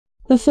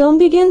The film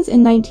begins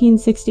in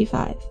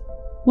 1965,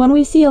 when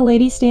we see a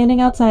lady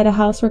standing outside a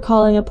house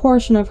recalling a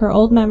portion of her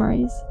old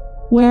memories,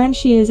 wherein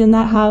she is in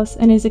that house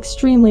and is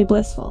extremely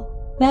blissful.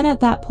 Then at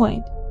that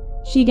point,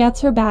 she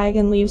gets her bag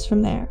and leaves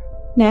from there.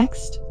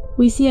 Next,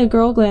 we see a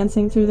girl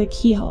glancing through the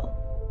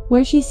keyhole,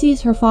 where she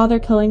sees her father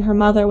killing her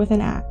mother with an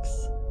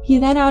axe. He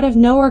then out of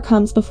nowhere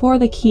comes before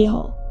the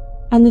keyhole,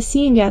 and the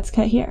scene gets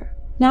cut here.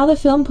 Now the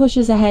film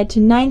pushes ahead to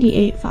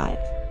 98.5,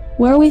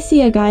 where we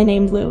see a guy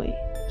named Louis.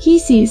 He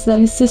sees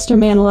that his sister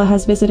Manuela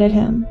has visited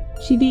him.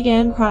 She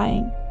began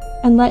crying,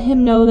 and let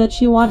him know that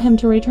she wants him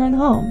to return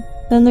home.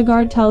 Then the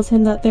guard tells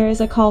him that there is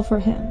a call for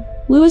him.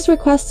 Louis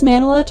requests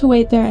Manuela to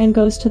wait there and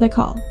goes to the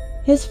call.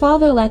 His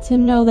father lets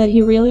him know that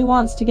he really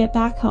wants to get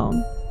back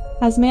home,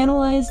 as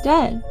Manuela is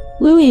dead.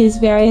 Louis is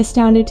very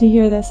astounded to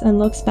hear this and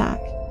looks back,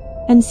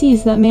 and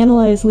sees that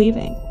Manuela is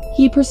leaving.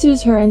 He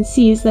pursues her and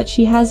sees that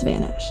she has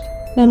vanished.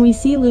 Then we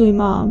see Louis'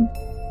 mom,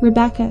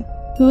 Rebecca,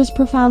 who is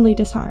profoundly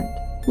disheartened.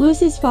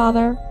 Louis's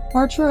father,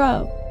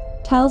 Arturo,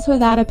 tells her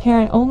that a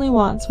parent only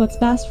wants what's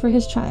best for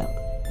his child.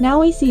 Now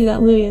we see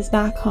that Louis is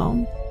back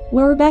home,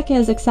 where Rebecca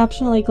is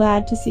exceptionally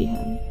glad to see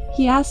him.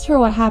 He asks her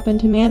what happened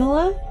to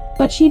Manuela,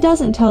 but she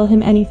doesn't tell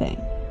him anything.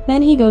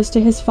 Then he goes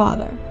to his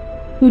father,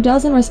 who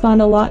doesn't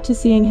respond a lot to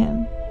seeing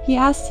him. He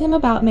asks him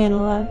about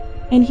Manuela,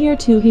 and here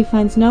too he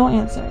finds no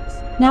answers.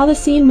 Now the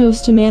scene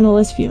moves to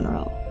Manuela's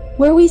funeral,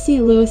 where we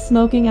see Louis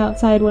smoking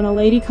outside when a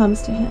lady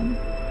comes to him,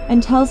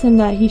 and tells him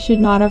that he should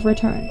not have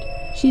returned.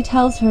 She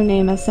tells her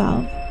name as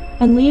Salve,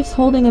 and leaves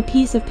holding a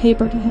piece of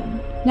paper to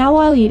him. Now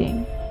while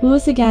eating,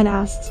 Louis again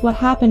asks what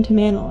happened to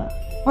Manuela.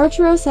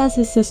 Arturo says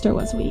his sister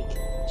was weak.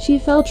 She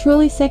fell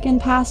truly sick and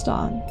passed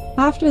on.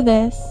 After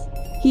this,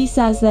 he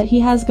says that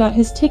he has got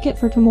his ticket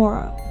for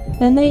tomorrow.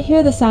 Then they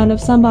hear the sound of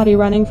somebody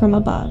running from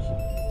above,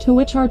 to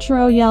which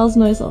Arturo yells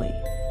noisily.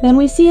 Then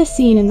we see a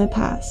scene in the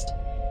past,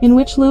 in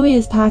which Louis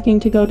is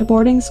packing to go to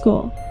boarding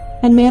school,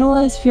 and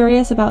Manuela is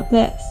furious about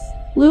this.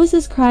 Louis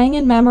is crying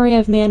in memory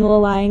of Manuela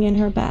lying in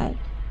her bed,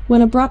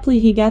 when abruptly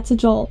he gets a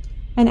jolt,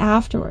 and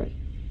afterward,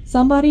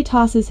 somebody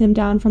tosses him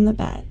down from the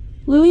bed.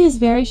 Louis is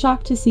very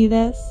shocked to see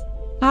this,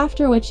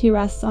 after which he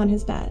rests on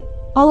his bed.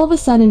 All of a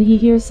sudden he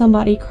hears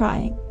somebody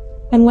crying,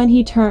 and when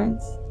he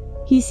turns,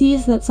 he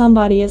sees that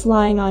somebody is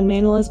lying on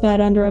Manuela's bed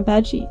under a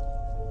bedsheet,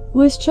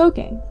 who is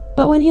choking.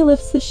 But when he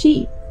lifts the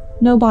sheet,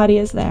 nobody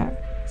is there.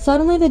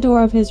 Suddenly the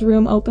door of his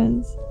room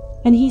opens,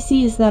 and he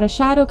sees that a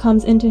shadow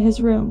comes into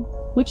his room,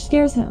 which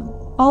scares him.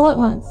 All at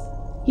once,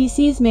 he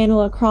sees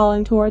Manuela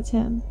crawling towards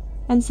him,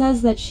 and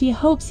says that she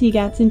hopes he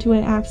gets into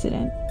an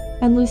accident,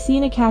 and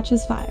Lucina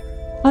catches fire.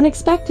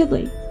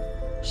 Unexpectedly,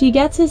 she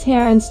gets his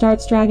hair and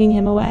starts dragging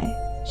him away.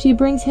 She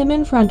brings him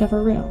in front of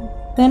her room.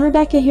 Then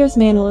Rebecca hears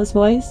Manuela's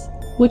voice,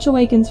 which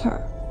awakens her.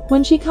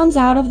 When she comes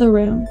out of the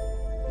room,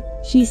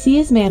 she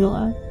sees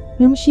Manuela,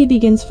 whom she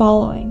begins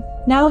following.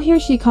 Now here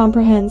she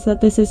comprehends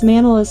that this is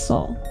Manuela's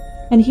soul,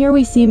 and here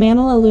we see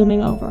Manuela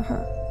looming over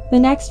her. The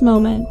next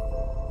moment,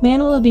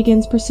 Manuela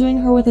begins pursuing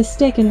her with a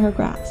stick in her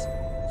grasp.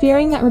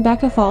 Fearing that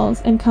Rebecca falls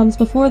and comes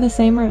before the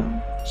same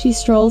room, she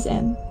strolls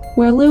in,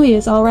 where Louis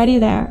is already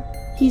there.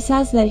 He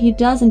says that he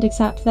doesn't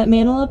accept that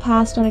Manuela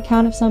passed on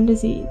account of some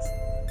disease,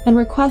 and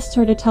requests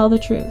her to tell the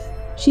truth.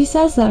 She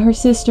says that her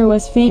sister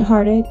was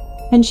faint-hearted,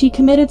 and she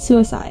committed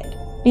suicide.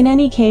 In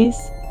any case,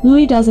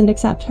 Louis doesn't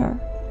accept her,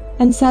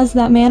 and says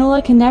that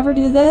Manuela can never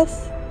do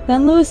this.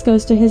 Then Louis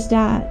goes to his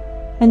dad,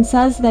 and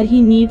says that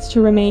he needs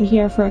to remain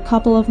here for a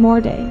couple of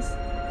more days,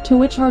 to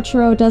which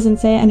Arturo doesn't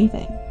say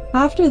anything.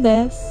 After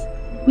this,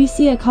 we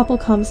see a couple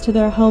comes to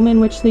their home in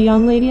which the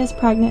young lady is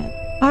pregnant.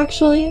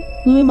 Actually,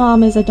 Louis'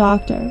 mom is a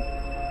doctor,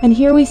 and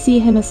here we see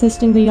him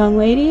assisting the young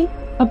lady.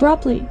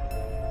 Abruptly,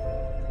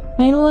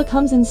 Manuela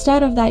comes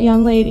instead of that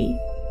young lady,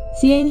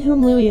 seeing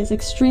whom Louis is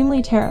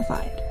extremely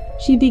terrified.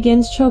 She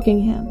begins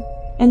choking him,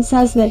 and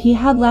says that he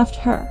had left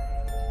her,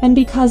 and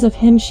because of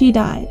him she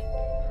died,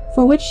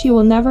 for which she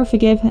will never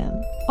forgive him.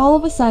 All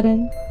of a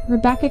sudden,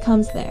 Rebecca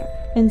comes there,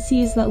 and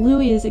sees that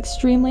Louis is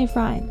extremely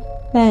frightened.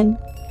 Then,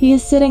 he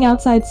is sitting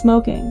outside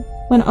smoking,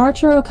 when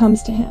Arturo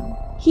comes to him.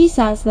 He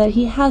says that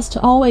he has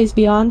to always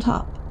be on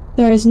top.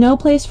 There is no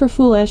place for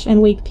foolish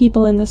and weak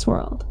people in this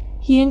world.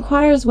 He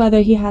inquires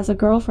whether he has a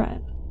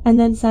girlfriend, and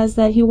then says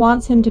that he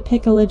wants him to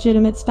pick a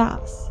legitimate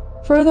spouse.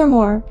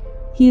 Furthermore,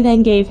 he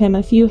then gave him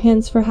a few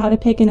hints for how to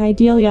pick an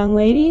ideal young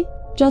lady.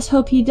 Just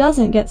hope he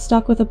doesn't get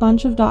stuck with a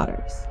bunch of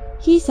daughters.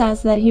 He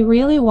says that he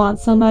really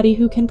wants somebody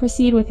who can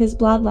proceed with his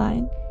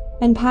bloodline,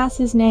 and pass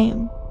his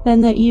name.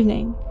 Then that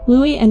evening,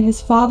 Louis and his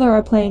father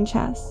are playing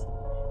chess,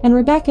 and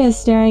Rebecca is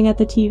staring at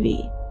the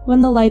TV,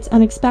 when the lights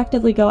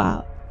unexpectedly go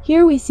out.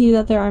 Here we see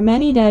that there are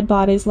many dead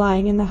bodies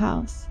lying in the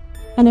house,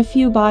 and a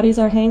few bodies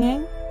are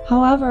hanging.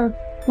 However,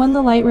 when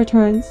the light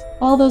returns,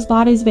 all those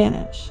bodies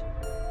vanish.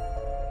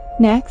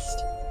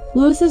 Next,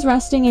 Louis is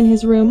resting in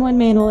his room when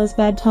Manuela's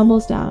bed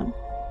tumbles down,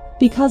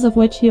 because of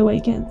which he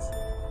awakens.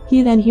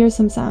 He then hears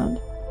some sound,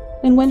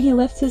 and when he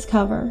lifts his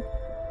cover,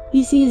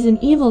 he sees an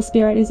evil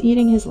spirit is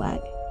eating his leg.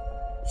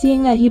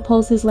 Seeing that, he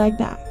pulls his leg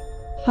back.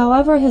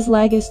 However, his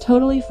leg is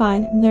totally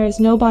fine and there is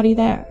nobody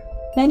there.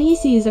 Then he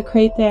sees a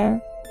crate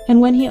there,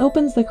 and when he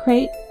opens the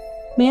crate,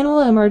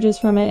 Manuela emerges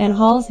from it and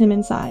hauls him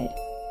inside,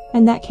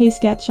 and that case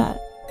gets shut.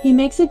 He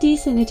makes a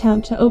decent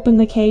attempt to open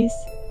the case,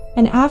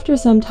 and after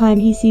some time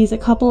he sees a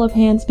couple of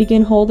hands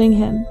begin holding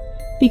him,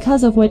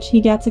 because of which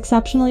he gets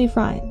exceptionally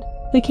frightened.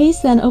 The case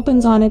then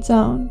opens on its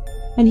own,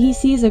 and he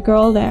sees a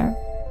girl there,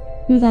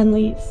 who then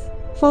leaves.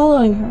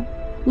 Following her,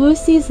 Louis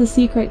sees the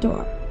secret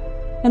door,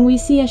 and we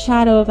see a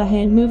shadow of a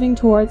hand moving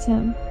towards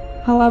him.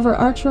 However,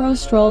 Arturo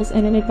strolls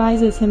in and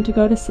advises him to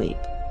go to sleep.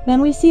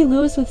 Then we see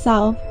Louis with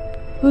Salve,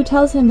 who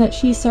tells him that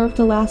she served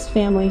the last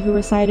family who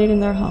resided in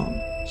their home.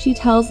 She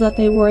tells that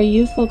they were a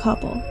youthful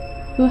couple,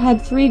 who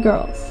had 3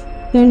 girls.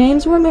 Their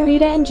names were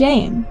Merida and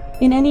Jane.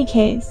 In any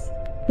case,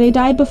 they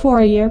died before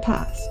a year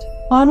passed.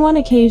 On one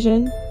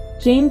occasion,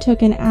 Jane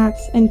took an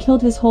axe and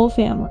killed his whole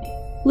family.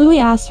 Louis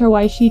asks her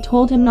why she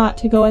told him not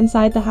to go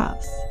inside the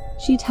house.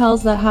 She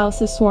tells that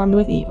house is swarmed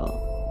with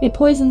evil. It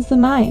poisons the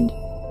mind,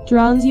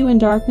 drowns you in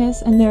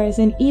darkness, and there is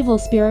an evil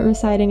spirit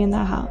residing in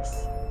that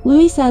house.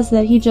 Louis says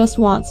that he just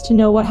wants to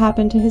know what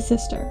happened to his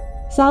sister.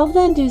 Salve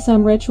then do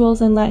some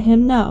rituals and let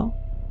him know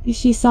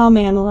she saw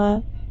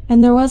Manuela,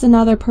 and there was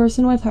another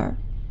person with her,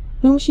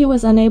 whom she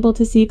was unable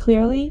to see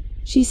clearly.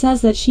 She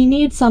says that she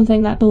needs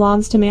something that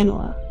belongs to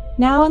Manuela.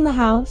 Now in the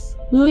house,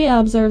 Louis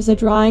observes a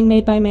drawing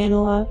made by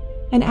Manuela,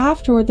 and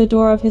afterward the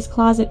door of his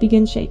closet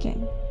begins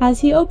shaking. As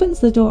he opens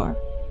the door,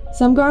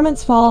 some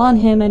garments fall on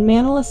him and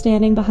Manuela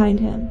standing behind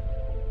him,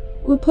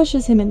 who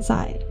pushes him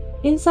inside.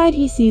 Inside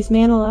he sees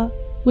Manuela,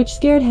 which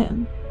scared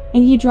him,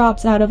 and he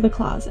drops out of the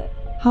closet.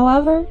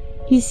 However,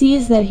 he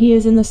sees that he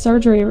is in the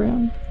surgery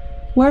room,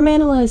 where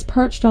Manuela is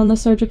perched on the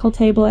surgical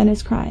table and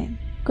is crying.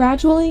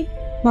 Gradually,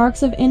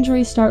 marks of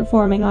injury start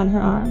forming on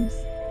her arms,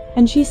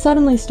 and she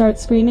suddenly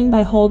starts screaming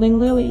by holding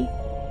Louis,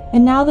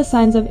 and now the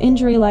signs of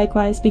injury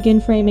likewise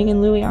begin framing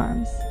in Louis'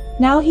 arms.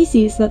 Now he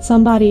sees that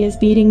somebody is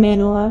beating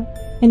Manuela,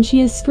 and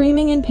she is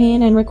screaming in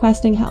pain and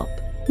requesting help.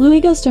 Louis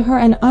goes to her,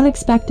 and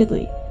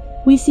unexpectedly,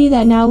 we see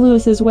that now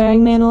Louis is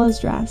wearing Manuela's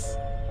dress,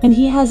 and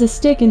he has a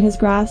stick in his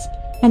grasp,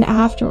 and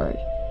afterward,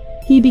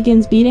 he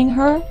begins beating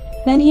her.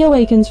 Then he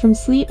awakens from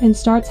sleep and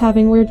starts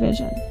having weird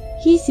vision.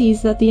 He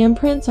sees that the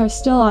imprints are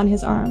still on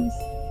his arms,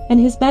 and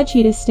his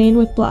bedsheet is stained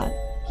with blood.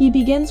 He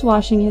begins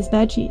washing his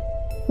bedsheet,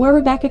 where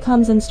Rebecca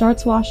comes and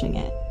starts washing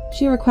it.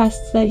 She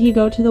requests that he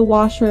go to the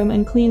washroom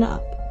and clean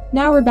up.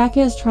 Now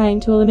Rebecca is trying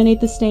to eliminate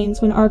the stains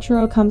when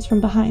Arturo comes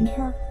from behind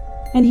her,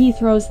 and he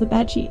throws the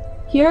bedsheet.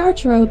 Here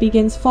Arturo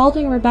begins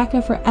faulting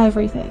Rebecca for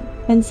everything,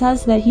 and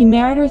says that he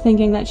married her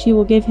thinking that she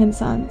will give him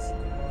sons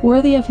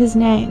worthy of his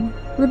name.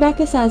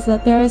 Rebecca says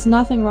that there is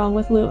nothing wrong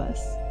with Louis.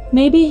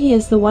 Maybe he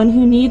is the one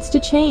who needs to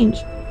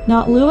change,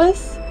 not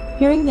Louis.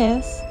 Hearing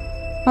this,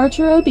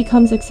 Arturo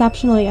becomes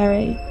exceptionally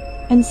irate,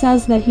 and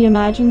says that he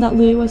imagined that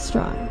Louis was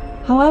strong.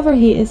 However,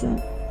 he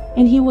isn't,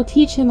 and he will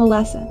teach him a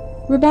lesson.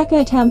 Rebecca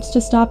attempts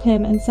to stop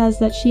him and says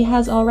that she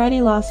has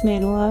already lost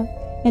Manuela,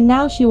 and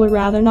now she would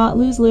rather not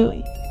lose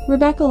Louis.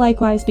 Rebecca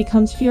likewise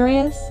becomes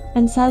furious,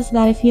 and says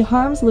that if he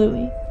harms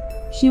Louis,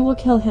 she will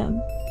kill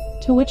him,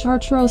 to which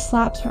Arturo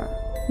slaps her.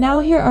 Now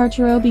here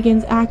Arturo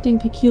begins acting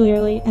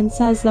peculiarly and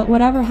says that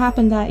whatever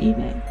happened that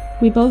evening,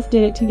 we both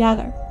did it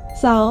together.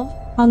 Salve,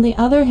 on the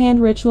other hand,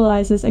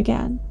 ritualizes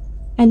again,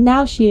 and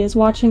now she is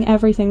watching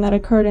everything that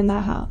occurred in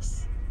that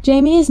house.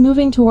 Jamie is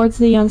moving towards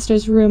the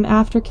youngster's room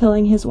after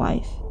killing his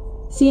wife.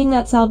 Seeing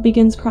that Salve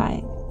begins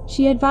crying,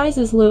 she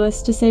advises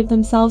Louis to save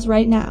themselves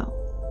right now.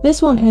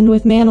 This won't end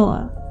with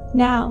Manuela.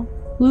 Now,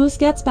 Louis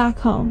gets back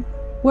home,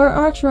 where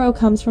Arturo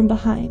comes from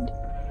behind,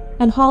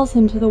 and hauls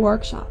him to the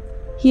workshop.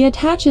 He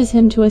attaches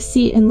him to a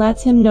seat and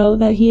lets him know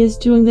that he is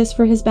doing this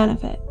for his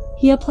benefit.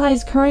 He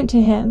applies current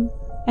to him,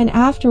 and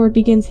afterward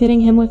begins hitting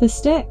him with a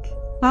stick.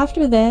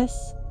 After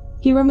this,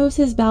 he removes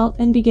his belt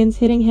and begins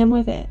hitting him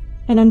with it,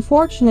 and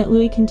unfortunately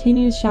Louis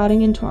continues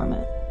shouting in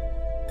torment,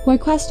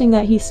 requesting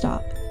that he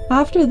stop.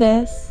 After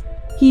this,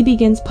 he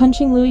begins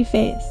punching Louis'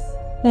 face.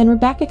 Then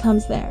Rebecca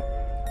comes there,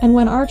 and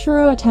when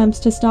Arturo attempts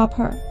to stop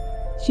her,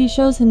 she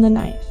shows him the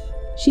knife.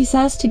 She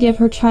says to give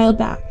her child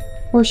back,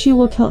 or she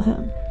will kill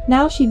him.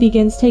 Now she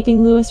begins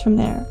taking Louis from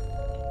there,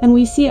 and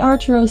we see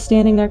Arturo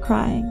standing there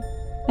crying,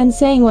 and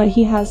saying what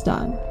he has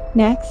done.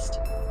 Next,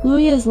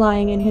 Louis is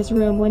lying in his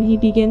room when he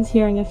begins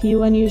hearing a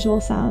few unusual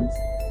sounds,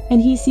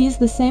 and he sees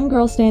the same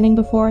girl standing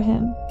before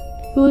him,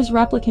 who is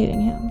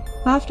replicating him.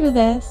 After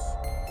this,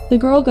 the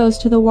girl goes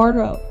to the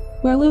wardrobe,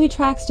 where Louis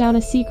tracks down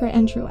a secret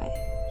entryway.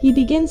 He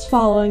begins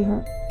following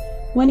her,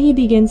 when he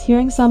begins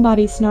hearing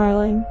somebody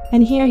snarling,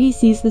 and here he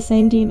sees the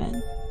same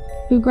demon,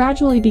 who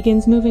gradually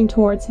begins moving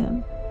towards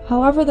him.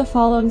 However, the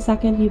following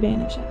second he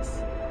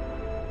vanishes.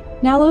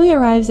 Now Louis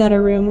arrives at a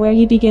room where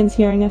he begins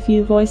hearing a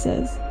few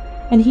voices,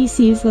 and he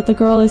sees that the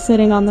girl is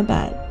sitting on the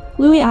bed.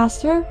 Louis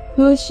asks her,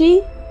 "Who is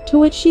she?" To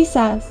which she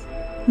says,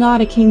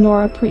 "Not a king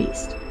nor a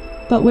priest,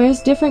 but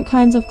wears different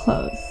kinds of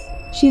clothes."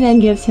 She then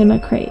gives him a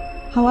crate.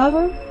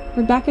 However,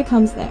 Rebecca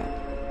comes there,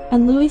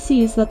 and Louis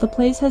sees that the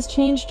place has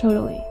changed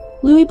totally.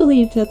 Louis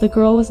believed that the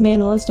girl was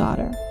Manuela's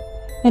daughter,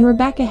 and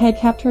Rebecca had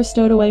kept her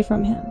stowed away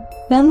from him.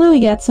 Then Louis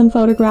gets some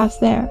photographs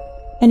there,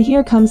 And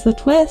here comes the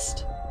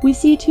twist. We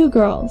see two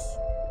girls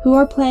who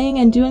are playing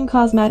and doing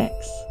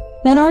cosmetics.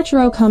 Then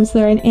Arturo comes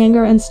there in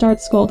anger and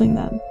starts scolding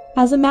them.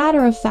 As a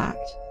matter of fact,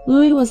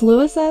 Louis was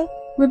Louisa.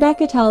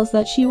 Rebecca tells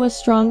that she was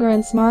stronger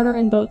and smarter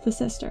in both the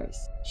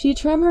sisters. She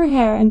trimmed her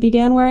hair and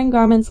began wearing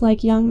garments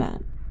like young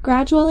men.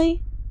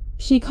 Gradually,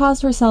 she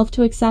caused herself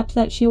to accept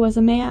that she was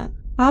a man.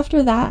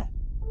 After that,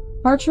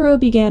 Arturo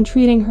began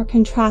treating her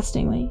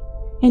contrastingly,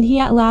 and he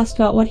at last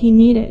got what he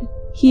needed.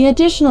 He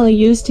additionally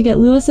used to get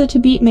Louisa to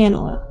beat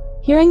Manuela.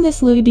 Hearing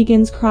this, Louis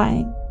begins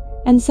crying,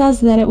 and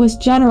says that it was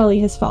generally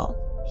his fault.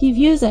 He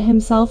views at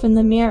himself in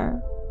the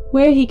mirror,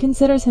 where he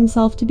considers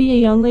himself to be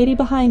a young lady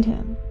behind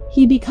him.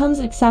 He becomes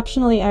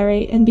exceptionally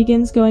irate and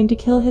begins going to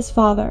kill his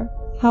father.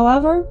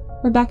 However,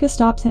 Rebecca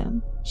stops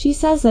him. She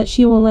says that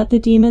she won't let the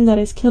demon that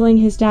is killing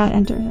his dad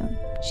enter him.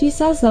 She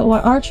says that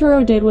what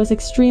Arturo did was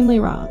extremely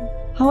wrong.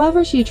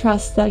 However, she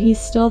trusts that he's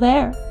still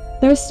there.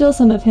 There's still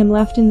some of him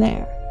left in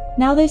there.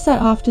 Now they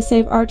set off to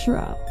save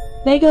Arturo.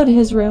 They go to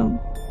his room,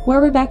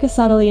 where Rebecca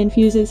subtly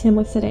infuses him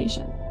with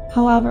sedation.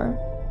 However,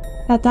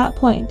 at that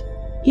point,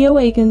 he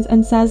awakens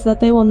and says that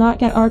they will not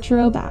get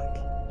Arturo back.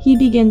 He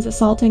begins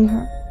assaulting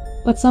her,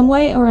 but some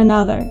way or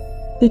another,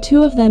 the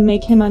two of them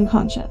make him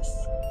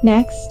unconscious.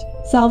 Next,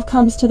 𝐶𝐿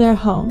comes to their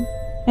home,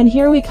 and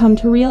here we come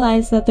to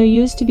realize that there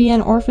used to be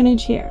an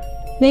orphanage here.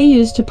 They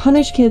used to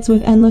punish kids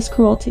with endless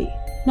cruelty.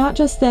 Not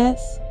just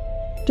this.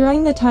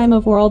 During the time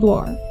of World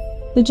War,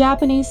 the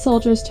Japanese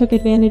soldiers took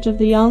advantage of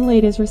the young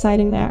ladies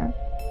residing there,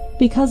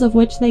 because of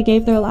which they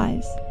gave their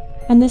lives,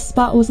 and this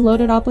spot was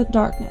loaded up with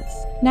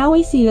darkness. Now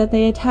we see that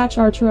they attach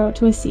Arturo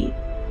to a seat,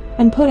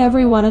 and put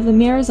every one of the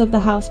mirrors of the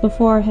house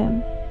before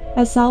him,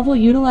 as 𝐶𝐿 will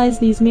utilize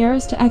these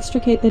mirrors to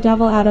extricate the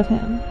devil out of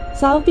him.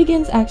 𝐶𝐿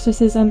begins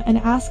exorcism and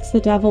asks the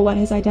devil what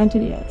his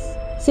identity is.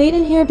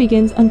 Satan here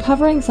begins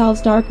uncovering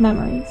𝐶𝐿's dark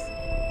memories,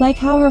 like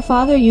how her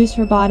father used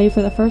her body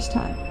for the first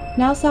time.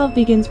 Now 𝐶𝐿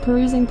begins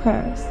perusing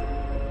prayers,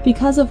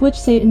 because of which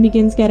Satan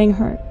begins getting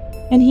hurt,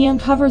 and he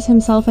uncovers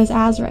himself as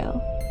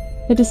Azrael,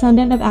 the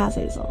descendant of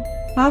Azazel.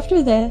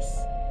 After this,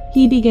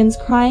 he begins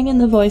crying in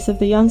the voice of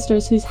the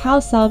youngsters whose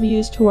house 𝐶𝐿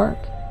used to work,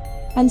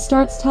 and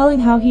starts telling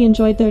how he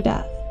enjoyed their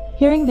death.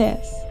 Hearing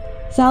this,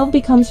 𝐶𝐿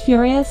becomes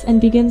furious and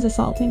begins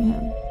assaulting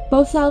him.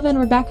 Both 𝐶𝐿 and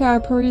Rebecca are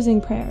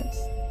perusing prayers,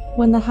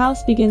 when the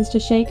house begins to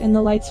shake and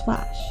the lights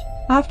flash.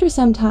 After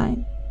some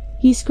time,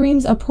 he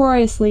screams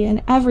uproariously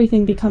and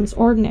everything becomes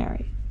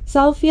ordinary.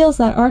 𝐶𝐿 feels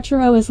that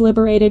Arturo is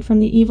liberated from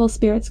the evil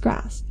spirit's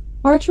grasp.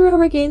 Arturo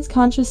regains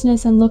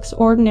consciousness and looks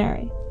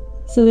ordinary,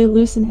 so they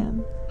loosen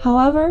him.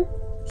 However,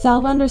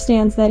 𝐶𝐿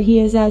understands that he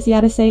is as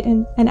yet a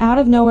Satan, and out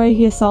of nowhere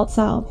he assaults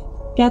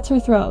𝐶𝐿, gets her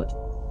throat,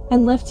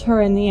 and lifts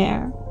her in the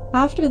air.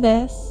 After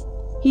this,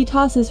 he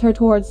tosses her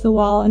towards the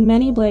wall and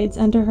many blades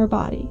enter her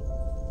body,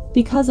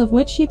 because of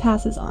which she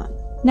passes on.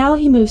 Now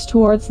he moves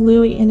towards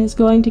Louis and is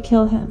going to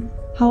kill him.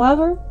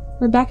 However,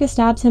 Rebecca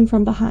stabs him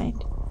from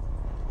behind,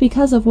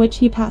 because of which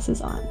he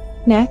passes on.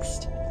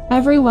 Next,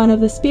 every one of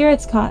the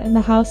spirits caught in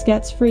the house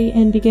gets free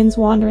and begins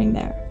wandering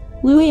there.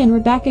 Louis and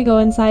Rebecca go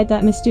inside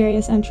that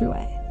mysterious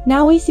entryway.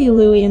 Now we see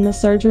Louis in the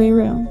surgery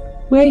room,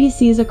 where he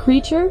sees a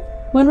creature.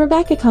 When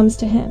Rebecca comes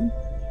to him,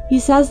 he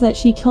says that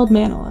she killed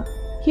Manuela.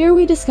 Here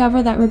we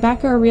discover that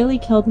Rebecca really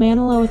killed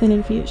Manuela with an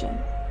infusion,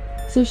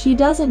 so she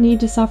doesn't need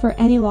to suffer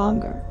any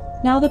longer.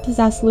 Now the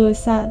possessed Louis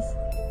says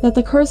that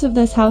the curse of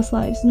this house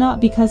lies not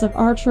because of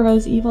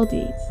Arturo's evil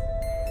deeds,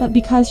 but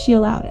because she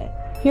allowed it.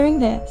 Hearing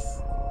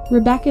this,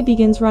 Rebecca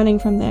begins running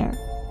from there,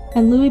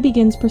 and Louis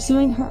begins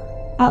pursuing her.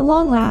 At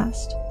long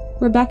last,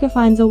 Rebecca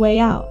finds a way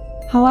out.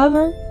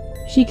 However,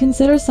 she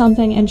considers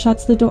something and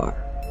shuts the door.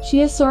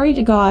 She is sorry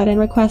to God and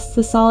requests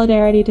the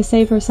solidarity to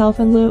save herself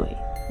and Louis.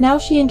 Now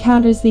she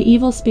encounters the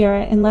evil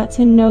spirit and lets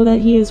him know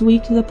that he is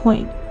weak to the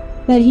point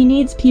that he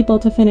needs people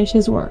to finish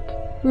his work.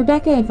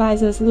 Rebecca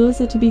advises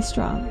Louisa to be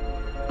strong,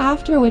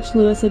 after which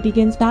Louisa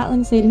begins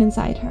battling Satan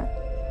inside her.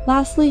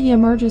 Lastly, he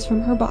emerges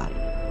from her body.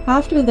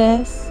 After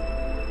this,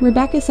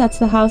 Rebecca sets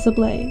the house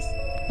ablaze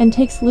and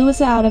takes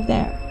Louisa out of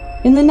there.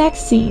 In the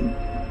next scene,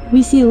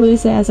 we see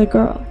Louisa as a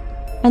girl,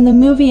 and the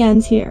movie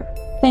ends here.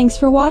 Thanks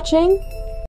for watching.